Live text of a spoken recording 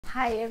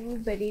Hi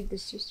everybody,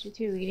 this is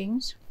Tutu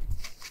Readings,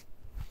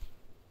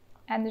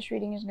 and this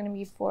reading is going to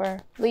be for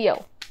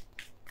Leo,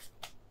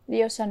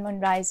 Sun, Moon,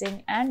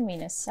 Rising, and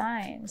Venus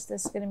signs.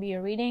 This is going to be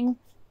a reading.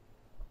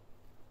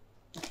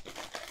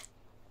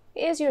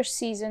 It is your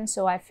season,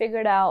 so I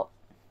figured out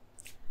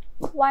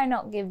why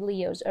not give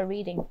Leos a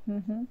reading.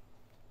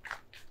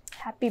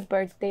 Happy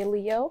birthday,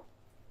 Leo.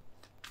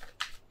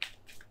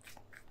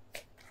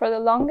 For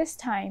the longest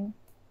time,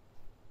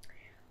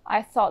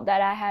 I thought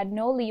that I had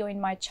no Leo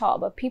in my chart,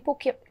 but people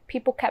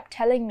kept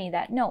telling me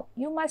that no,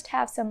 you must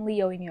have some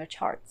Leo in your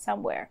chart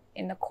somewhere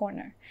in the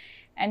corner.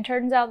 And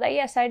turns out that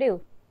yes, I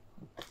do.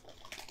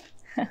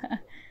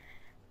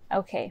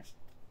 Okay.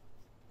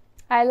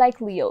 I like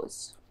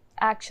Leos.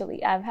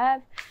 Actually, I've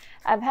had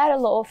a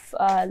lot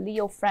of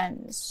Leo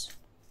friends.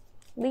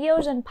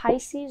 Leos and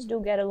Pisces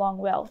do get along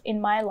well in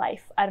my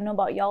life. I don't know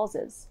about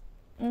y'all's.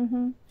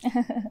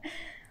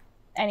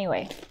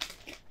 Anyway.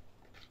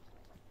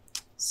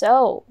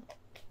 So,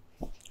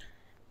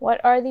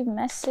 what are the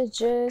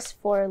messages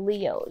for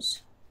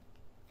Leos?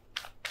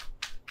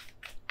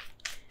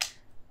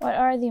 What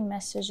are the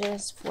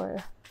messages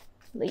for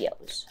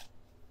Leos?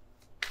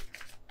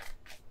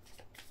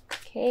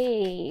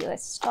 Okay,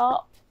 let's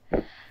start.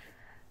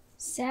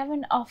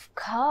 7 of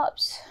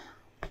Cups.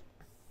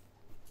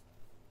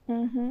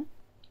 Oh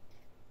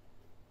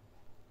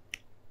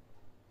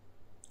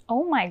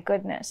my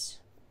goodness.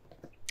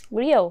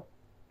 Leo,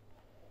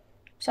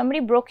 somebody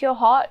broke your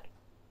heart.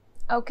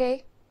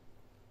 Okay.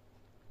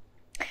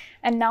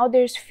 And now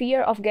there's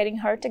fear of getting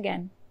hurt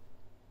again.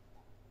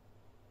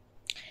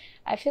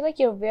 I feel like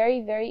you're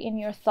very, very in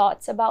your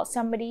thoughts about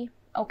somebody.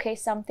 Okay,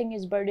 something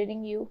is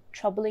burdening you,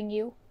 troubling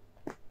you.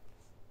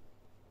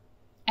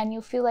 And you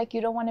feel like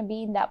you don't want to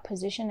be in that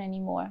position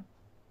anymore.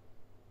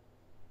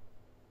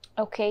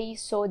 Okay,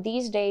 so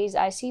these days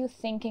I see you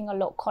thinking a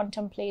lot,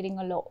 contemplating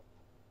a lot.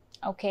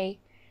 Okay,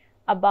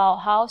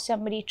 about how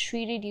somebody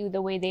treated you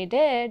the way they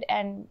did,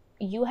 and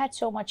you had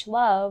so much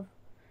love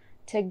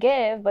to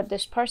give, but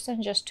this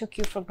person just took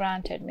you for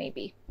granted,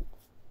 maybe.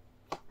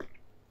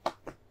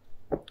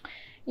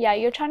 Yeah,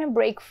 you're trying to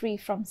break free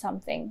from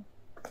something.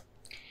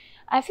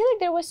 I feel like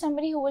there was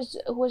somebody who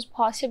was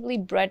possibly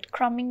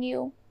breadcrumbing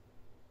you.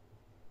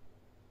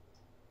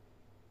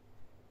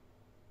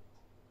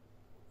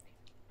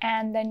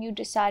 And then you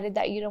decided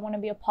that you don't want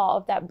to be a part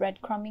of that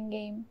breadcrumbing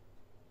game.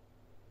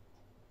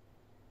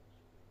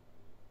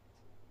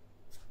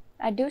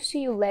 I do see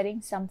you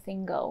letting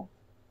something go.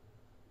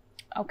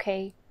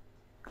 Okay.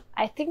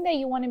 I think that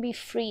you want to be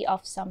free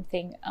of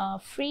something,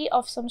 free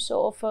of some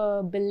sort of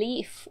a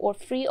belief, or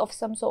free of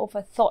some sort of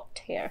a thought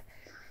here.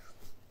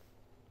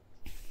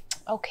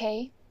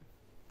 Okay.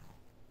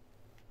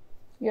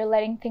 You're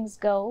letting things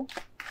go.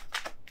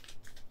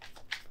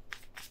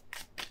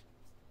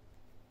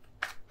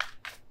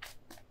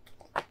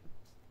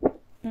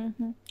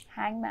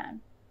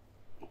 Hangman.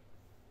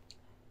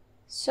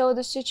 So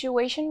the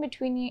situation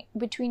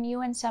between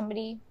you and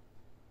somebody,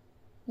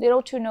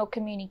 little to no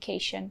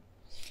communication.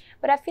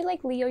 But I feel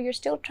like, Leo, you're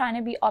still trying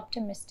to be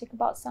optimistic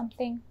about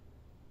something.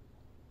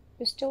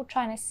 You're still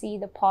trying to see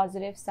the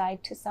positive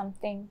side to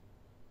something.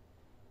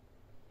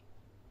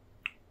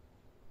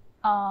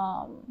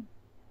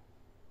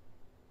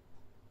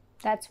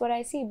 That's what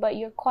I see. But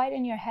you're quite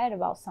in your head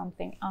about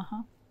something.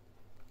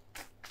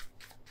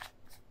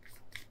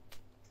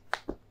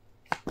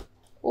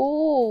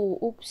 Ooh,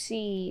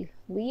 oopsie.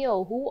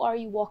 Leo, who are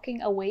you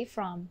walking away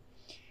from?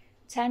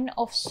 10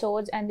 of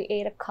Swords and the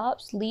 8 of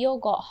Cups. Leo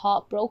got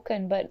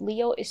heartbroken, but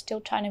Leo is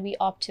still trying to be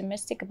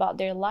optimistic about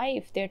their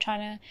life. They're trying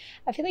to,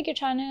 I feel like you're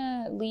trying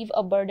to leave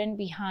a burden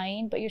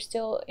behind, but you're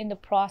still in the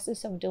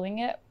process of doing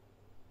it.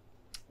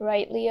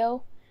 Right,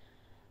 Leo?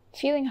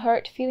 Feeling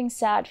hurt, feeling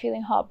sad,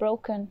 feeling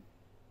heartbroken,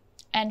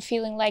 and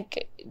feeling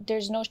like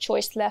there's no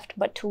choice left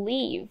but to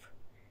leave.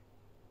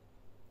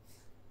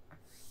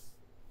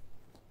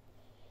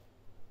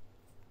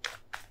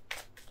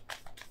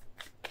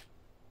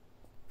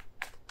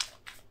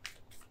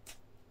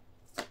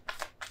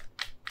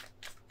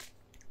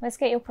 Let's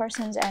get your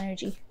person's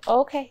energy.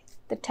 Okay,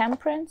 the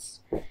Temperance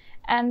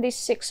and the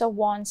 6 of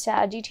Wands,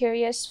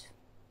 Sagittarius,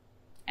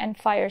 and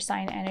fire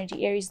sign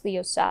energy, Aries,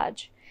 Leo,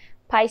 Sag.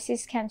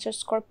 Pisces, Cancer,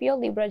 Scorpio,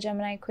 Libra,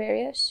 Gemini,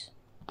 Aquarius.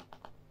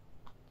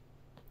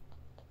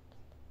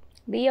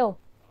 Leo,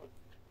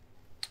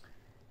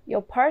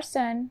 your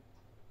person,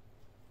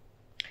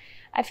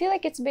 I feel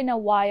like it's been a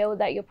while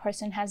that your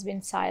person has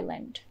been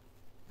silent.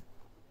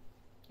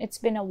 It's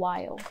been a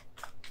while.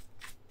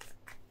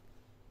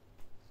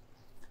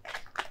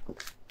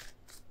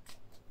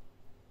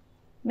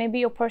 Maybe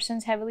your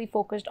person's heavily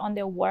focused on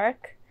their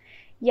work.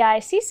 Yeah, I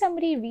see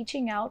somebody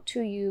reaching out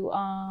to you.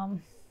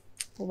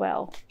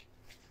 Well,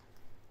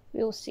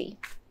 we'll see.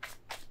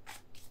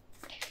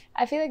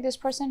 I feel like this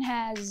person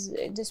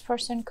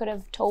could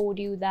have told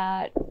you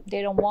that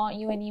they don't want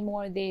you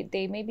anymore.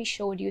 They maybe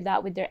showed you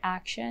that with their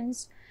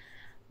actions.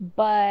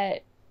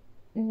 But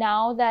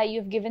now that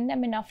you've given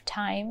them enough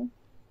time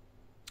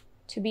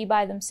to be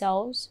by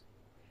themselves,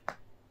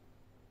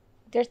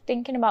 they're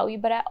thinking about you.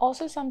 But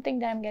also something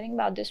that I'm getting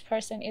about this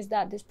person is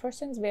that this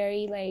person's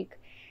very like,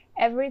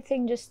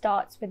 everything just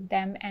starts with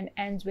them and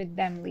ends with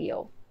them,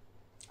 Leo.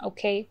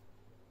 Okay.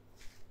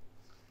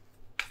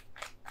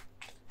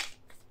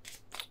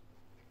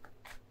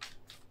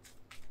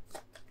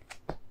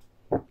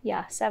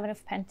 Yeah, Seven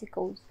of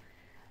Pentacles.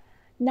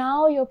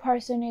 Now your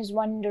person is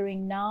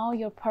wondering. Now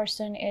your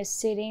person is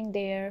sitting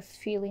there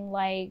feeling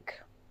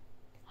like,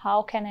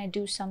 how can I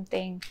do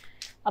something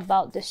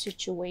about this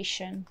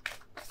situation?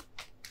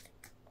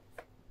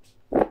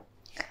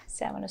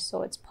 Seven of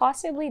Swords.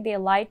 Possibly they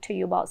lied to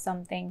you about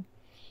something.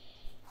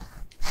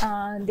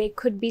 They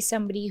could be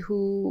somebody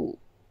who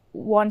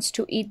wants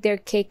to eat their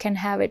cake and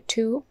have it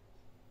too.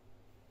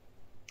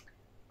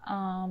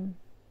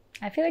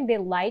 I feel like they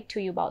lied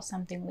to you about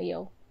something,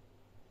 Leo.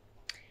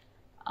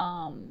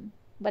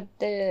 But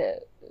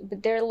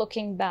they're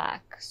looking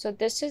back. So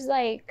this is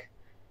like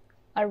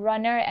a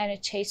runner and a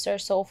chaser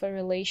sort of a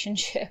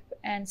relationship,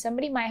 and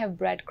somebody might have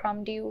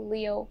breadcrumbed you,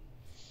 Leo.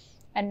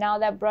 And now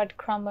that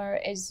breadcrumber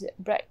is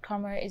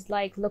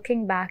like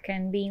looking back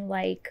and being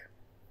like,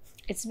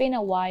 it's been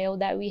a while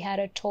that we had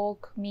a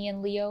talk, me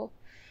and Leo.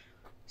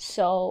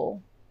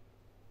 So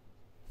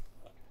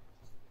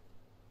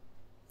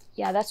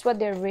yeah, that's what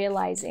they're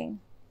realizing.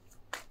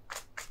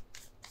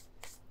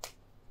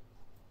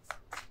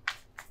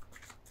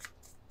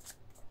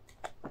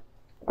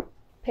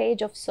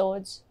 Page of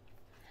Swords.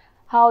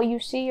 How you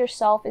see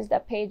yourself is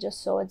that Page of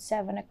Swords,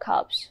 Seven of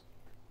Cups.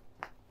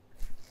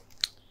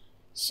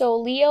 So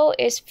Leo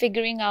is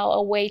figuring out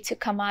a way to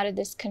come out of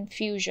this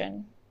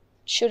confusion.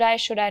 Should I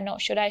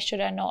not? Should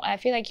I not? I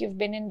feel like you've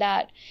been in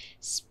that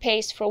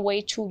space for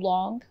way too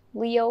long,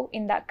 Leo,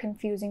 in that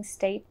confusing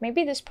state.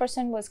 Maybe this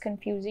person was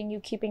confusing you,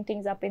 keeping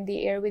things up in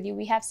the air with you.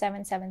 We have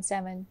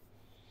 777,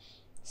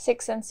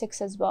 6 and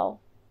 6 as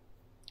well.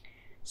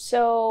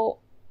 So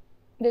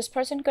this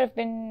person could have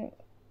been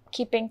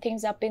keeping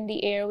things up in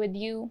the air with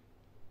you,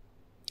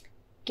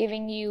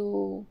 giving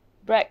you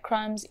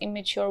breadcrumbs,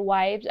 immature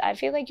vibes. I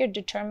feel like you're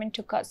determined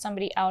to cut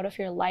somebody out of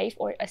your life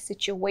or a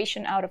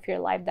situation out of your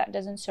life that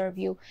doesn't serve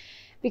you,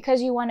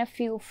 because you want to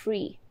feel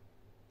free.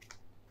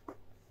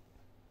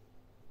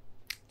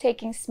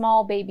 Taking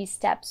small baby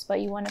steps, but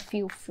you want to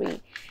feel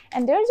free.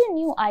 And there's a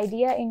new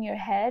idea in your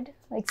head,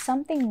 like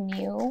something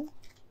new,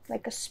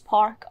 like a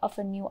spark of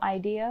a new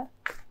idea.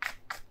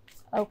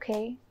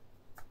 Okay.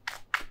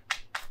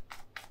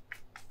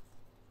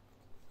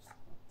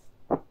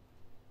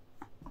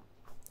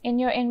 In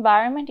your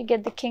environment, you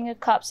get the King of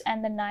Cups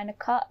and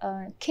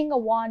the King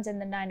of Wands and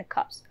the Nine of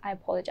Cups. I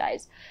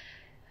apologize.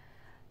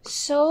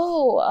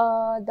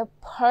 So the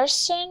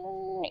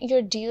person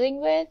you're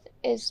dealing with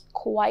is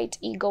quite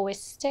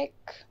egoistic,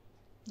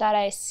 that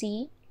I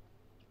see.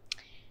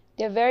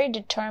 They're very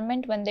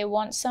determined. When they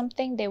want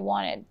something, they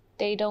want it.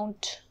 They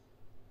don't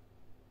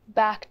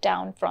back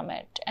down from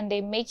it, and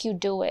they make you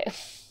do it.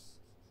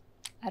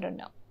 I don't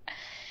know.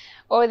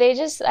 Or they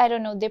just, I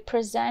don't know, they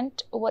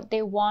present what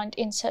they want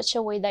in such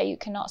a way that you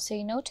cannot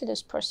say no to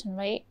this person,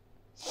 right?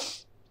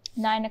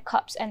 Nine of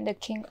Cups and the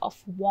King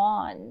of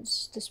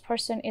Wands. This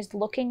person is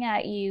looking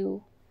at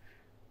you,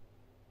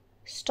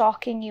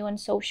 stalking you on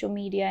social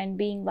media and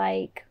being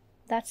like,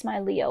 that's my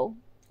Leo.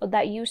 Or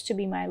that used to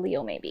be my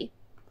Leo, maybe.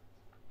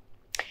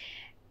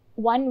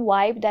 One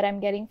vibe that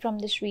I'm getting from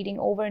this reading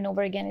over and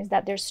over again is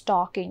that they're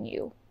stalking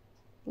you.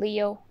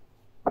 Leo,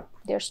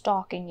 they're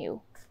stalking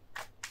you.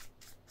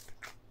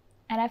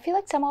 And I feel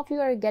like some of you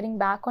are getting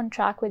back on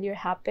track with your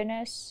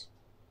happiness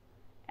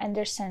and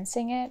they're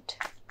sensing it.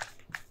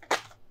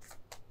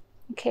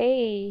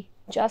 Okay,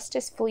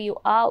 Justice flew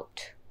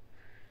out.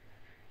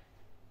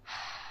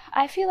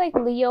 I feel like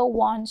Leo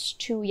wants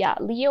to,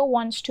 Leo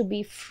wants to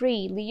be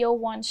free. Leo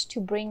wants to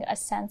bring a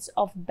sense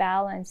of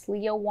balance.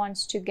 Leo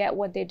wants to get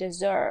what they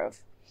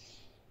deserve.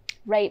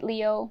 Right,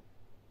 Leo?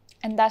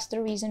 And that's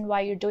the reason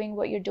why you're doing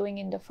what you're doing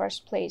in the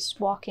first place,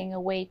 walking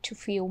away to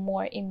feel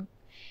more in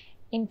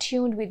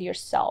tune with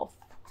yourself.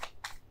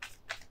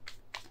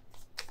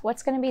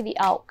 What's going to be the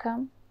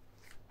outcome?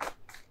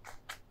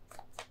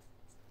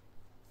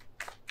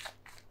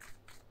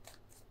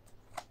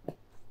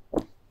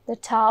 The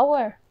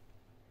Tower.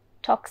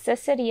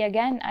 Toxicity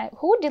again.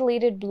 Who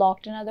deleted,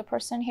 blocked another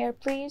person here?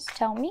 Please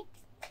tell me.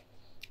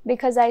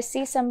 Because I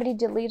see somebody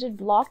deleted,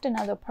 blocked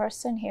another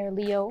person here,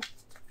 Leo.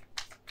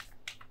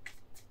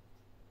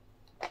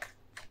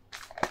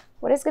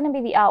 What is going to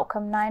be the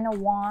outcome? Nine of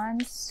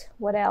Wands.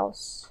 What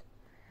else?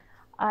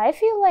 I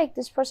feel like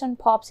this person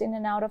pops in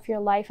and out of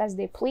your life as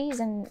they please,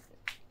 and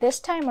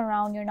this time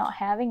around you're not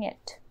having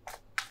it.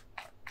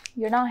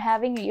 You're not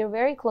having it. You're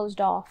very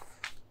closed off.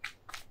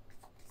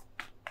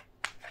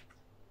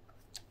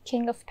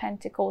 King of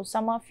Pentacles.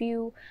 Some of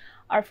you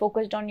are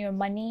focused on your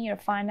money, your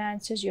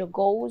finances, your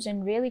goals,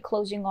 and really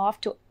closing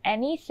off to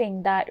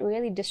anything that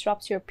really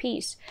disrupts your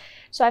peace.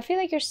 So I feel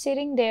like you're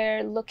sitting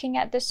there looking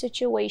at the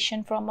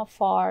situation from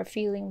afar,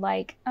 feeling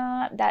like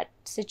that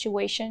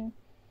situation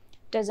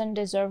doesn't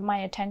deserve my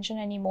attention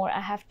anymore.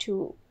 I have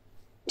to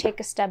take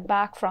a step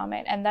back from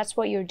it, and that's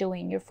what you're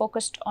doing. You're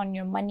focused on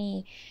your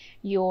money,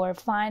 your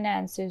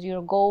finances,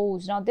 your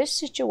goals. Now this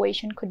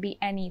situation could be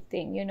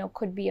anything, you know,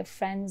 could be a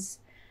friend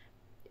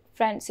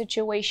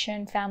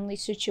situation, family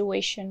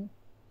situation.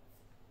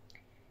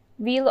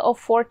 Wheel of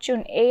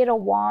Fortune, 8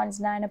 of Wands,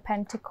 9 of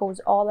Pentacles,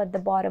 all at the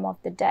bottom of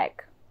the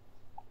deck.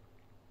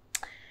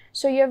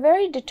 So you're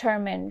very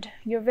determined.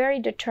 You're very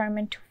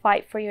determined to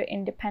fight for your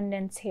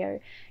independence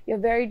here. You're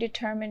very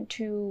determined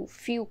to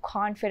feel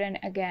confident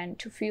again,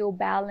 to feel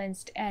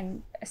balanced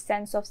and a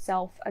sense of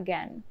self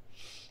again.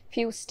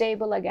 Feel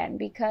stable again,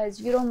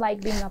 because you don't like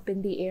being up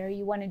in the air.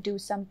 You want to do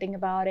something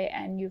about it,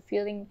 and you're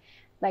feeling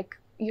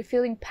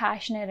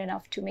passionate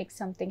enough to make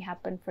something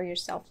happen for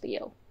yourself,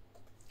 Leo.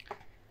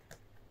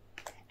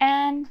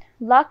 And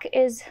luck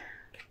is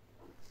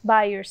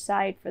by your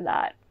side for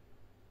that.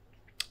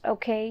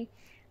 Okay?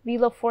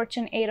 Wheel of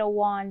Fortune, 8 of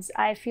Wands.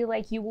 I feel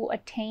like you will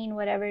attain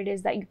whatever it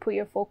is that you put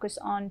your focus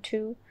on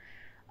to.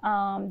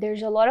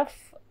 There's a lot of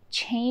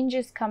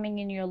changes coming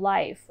in your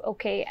life,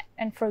 okay,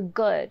 and for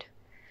good.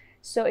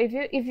 So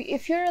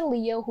if you're a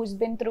Leo who's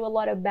been through a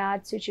lot of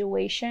bad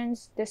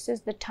situations, this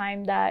is the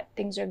time that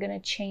things are going to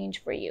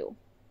change for you.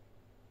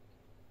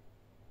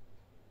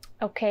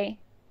 Okay?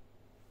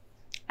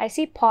 I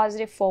see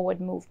positive forward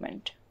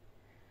movement.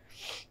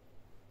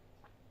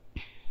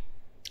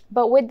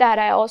 But with that,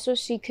 I also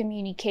see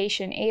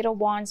communication. 8 of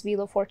Wands,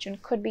 Wheel of Fortune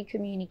could be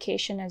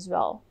communication as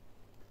well.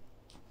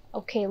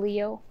 Okay,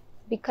 Leo?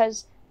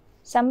 Because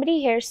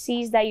somebody here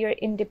sees that you're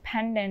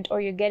independent,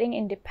 or you're getting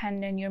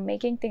independent, you're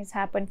making things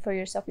happen for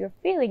yourself, you're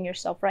feeling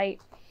yourself, right?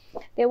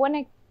 They want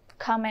to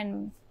come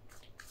and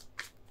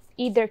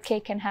eat their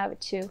cake and have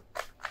it too.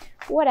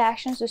 What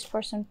actions this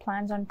person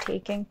plans on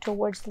taking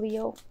towards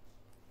Leo?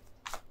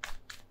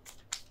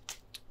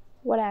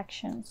 What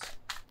actions?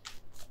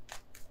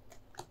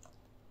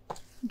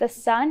 The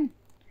Sun.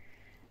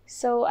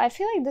 So I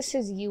feel like this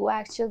is you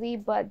actually,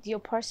 but your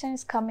person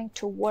is coming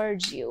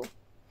towards you.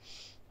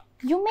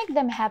 You make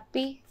them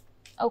happy,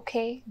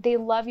 okay? They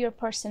love your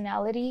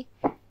personality,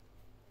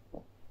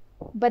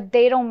 but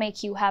they don't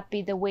make you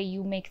happy the way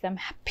you make them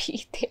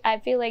happy. I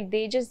feel like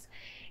they just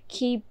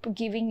keep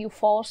giving you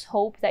false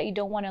hope that you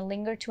don't want to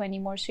linger to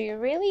anymore. So you're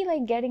really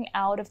like getting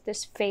out of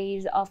this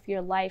phase of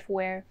your life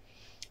where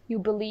you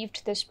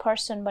believed this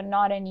person but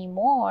not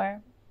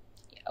anymore.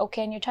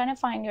 Okay, and you're trying to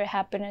find your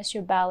happiness,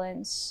 your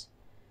balance.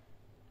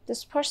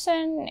 This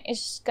person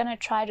is gonna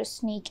try to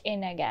sneak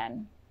in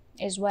again,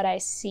 is what I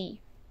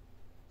see.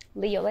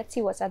 Leo, let's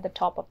see what's at the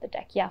top of the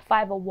deck. Yeah,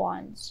 5 of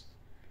Wands.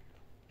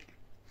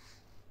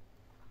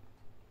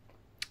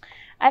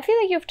 I feel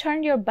like you've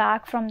turned your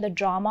back from the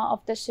drama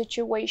of the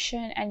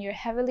situation, and you're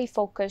heavily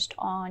focused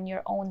on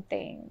your own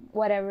thing,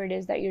 whatever it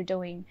is that you're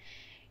doing.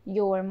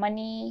 Your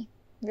money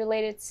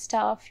related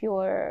stuff,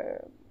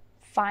 your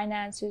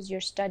finances,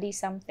 your study,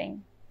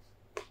 something.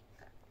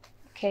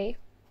 Okay?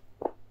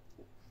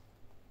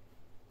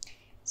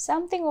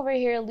 Something over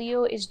here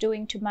Leo is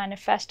doing to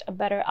manifest a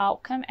better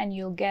outcome, and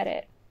you'll get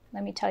it.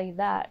 Let me tell you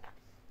that.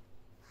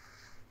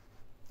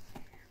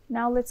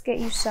 Now let's get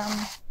you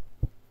some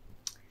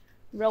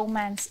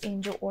romance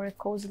angel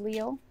oracles,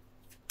 Leo.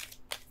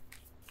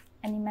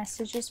 Any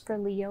messages for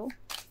Leo?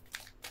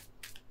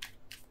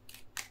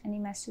 Any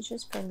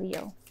messages for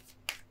Leo?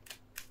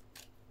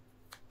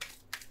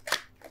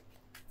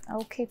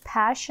 Okay,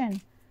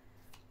 passion.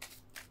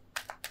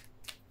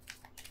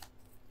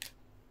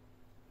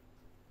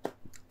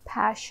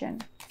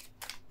 Passion.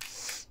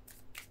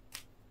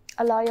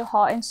 Allow your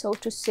heart and soul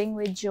to sing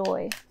with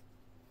joy.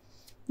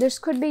 This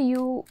could be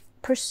you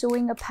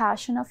pursuing a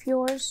passion of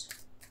yours,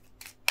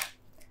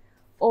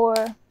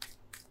 or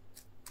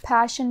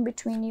passion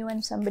between you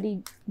and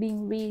somebody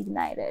being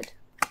reignited.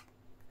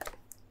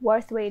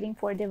 Worth waiting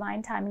for.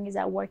 Divine timing is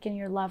at work in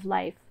your love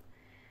life.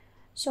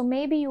 So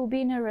maybe you'll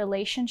be in a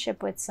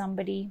relationship with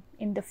somebody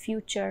in the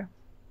future.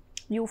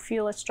 You'll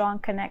feel a strong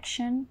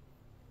connection.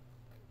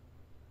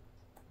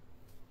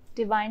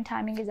 Divine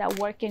timing is at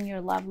work in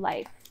your love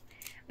life.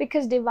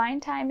 Because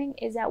divine timing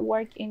is at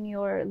work in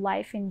your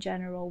life in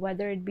general,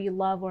 whether it be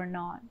love or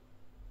not.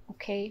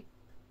 Okay?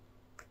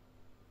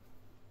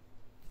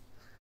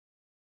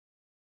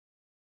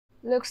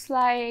 Looks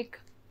like,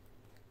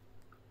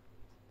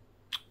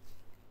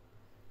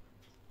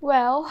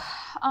 well,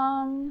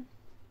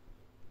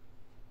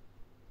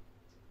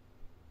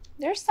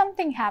 there's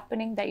something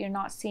happening that you're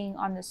not seeing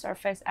on the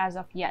surface as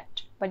of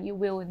yet, but you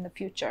will in the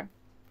future.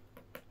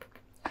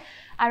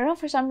 I don't know,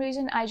 for some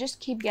reason, I just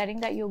keep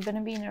getting that you're going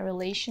to be in a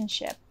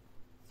relationship.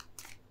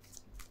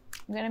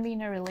 You're going to be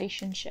in a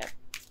relationship.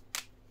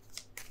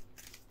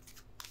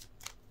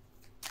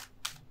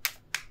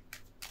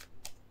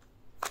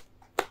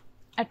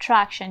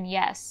 Attraction,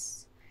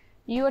 yes.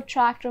 You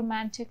attract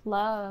romantic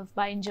love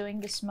by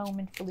enjoying this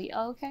moment fully.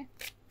 Oh, okay.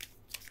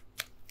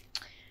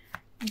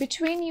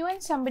 Between you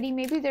and somebody,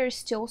 maybe there is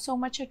still so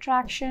much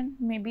attraction.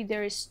 Maybe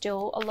there is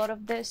still a lot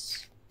of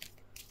this.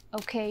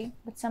 Okay,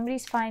 but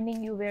somebody's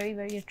finding you very,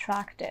 very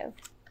attractive.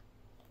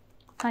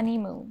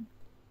 Honeymoon.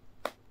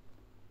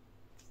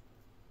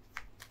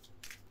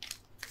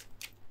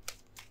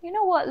 You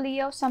know what,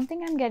 Leo?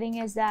 Something I'm getting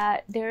is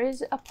that there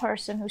is a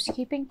person who's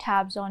keeping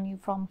tabs on you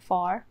from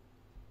far.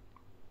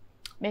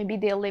 Maybe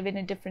they live in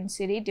a different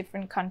city,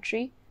 different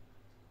country.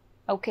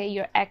 Okay,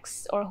 your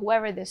ex or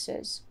whoever this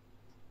is.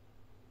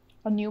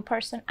 A new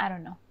person, I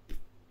don't know.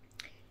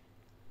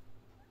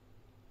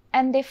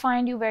 And they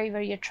find you very,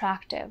 very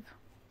attractive.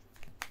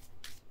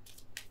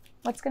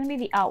 What's going to be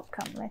the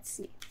outcome? Let's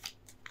see.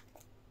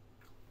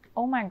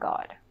 Oh my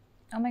God.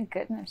 Oh my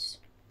goodness.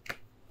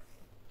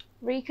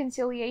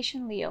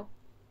 Reconciliation, Leo.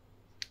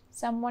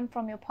 Someone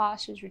from your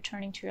past is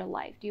returning to your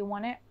life. Do you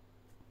want it?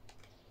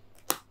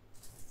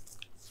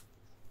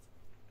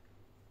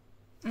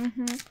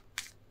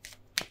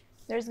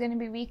 There's going to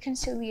be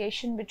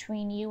reconciliation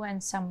between you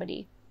and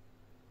somebody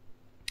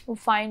who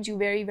finds you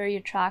very, very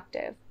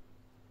attractive.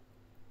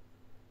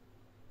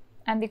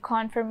 And the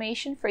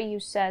confirmation for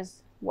you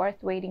says,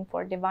 worth waiting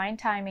for. Divine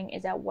timing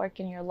is at work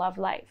in your love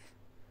life.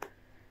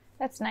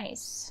 That's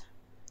nice.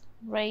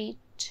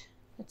 Right.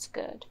 That's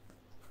good.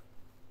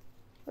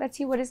 Let's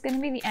see what is going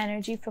to be the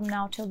energy from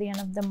now till the end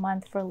of the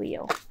month for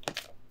Leo.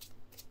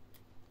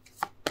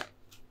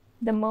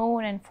 The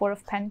Moon and Four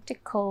of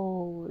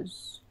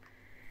Pentacles.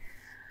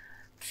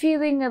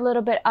 Feeling a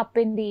little bit up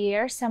in the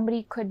air.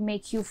 Somebody could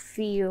make you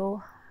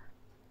feel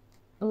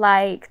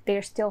like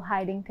they're still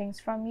hiding things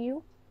from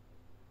you.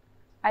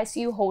 I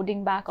see you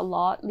holding back a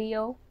lot,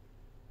 Leo.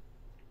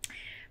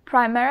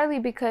 Primarily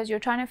because you're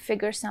trying to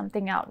figure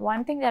something out.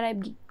 One thing that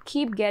I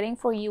keep getting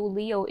for you,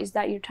 Leo, is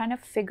that you're trying to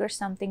figure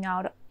something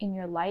out in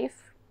your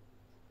life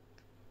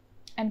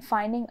and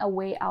finding a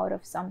way out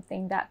of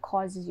something that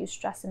causes you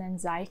stress and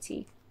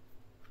anxiety.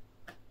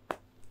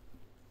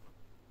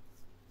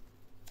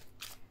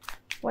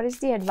 What is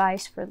the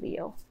advice for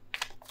Leo?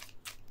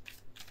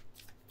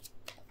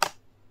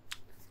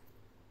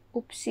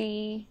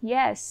 Oopsie.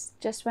 Yes,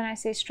 just when I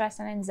say stress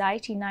and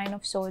anxiety, Nine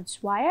of Swords.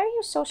 Why are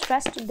you so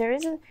stressed?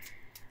 There's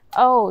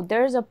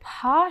a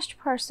past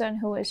person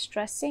who is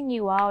stressing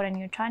you out and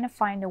you're trying to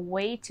find a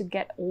way to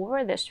get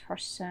over this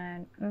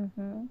person.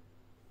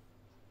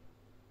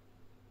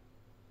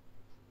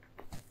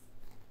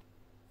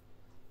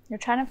 You're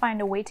trying to find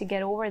a way to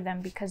get over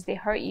them because they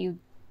hurt you.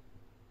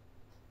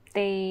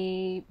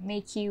 They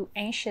make you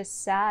anxious,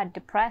 sad,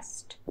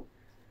 depressed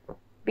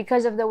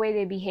because of the way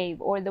they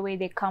behave or the way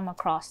they come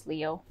across,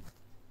 Leo.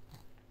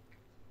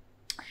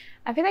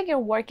 I feel like you're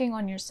working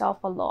on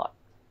yourself a lot.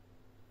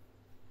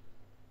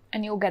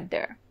 And you'll get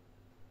there.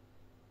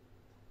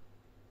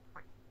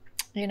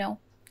 You know?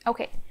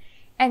 Okay.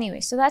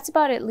 Anyway, so that's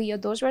about it, Leo.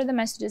 Those were the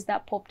messages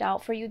that popped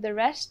out for you. The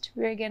rest,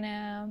 we're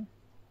gonna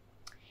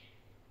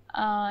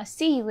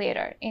see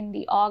later in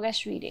the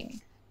August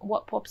reading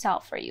what pops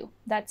out for you.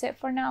 That's it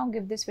for now.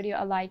 Give this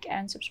video a like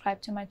and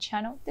subscribe to my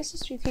channel. This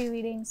is Shruti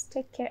Readings.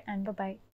 Take care and bye-bye.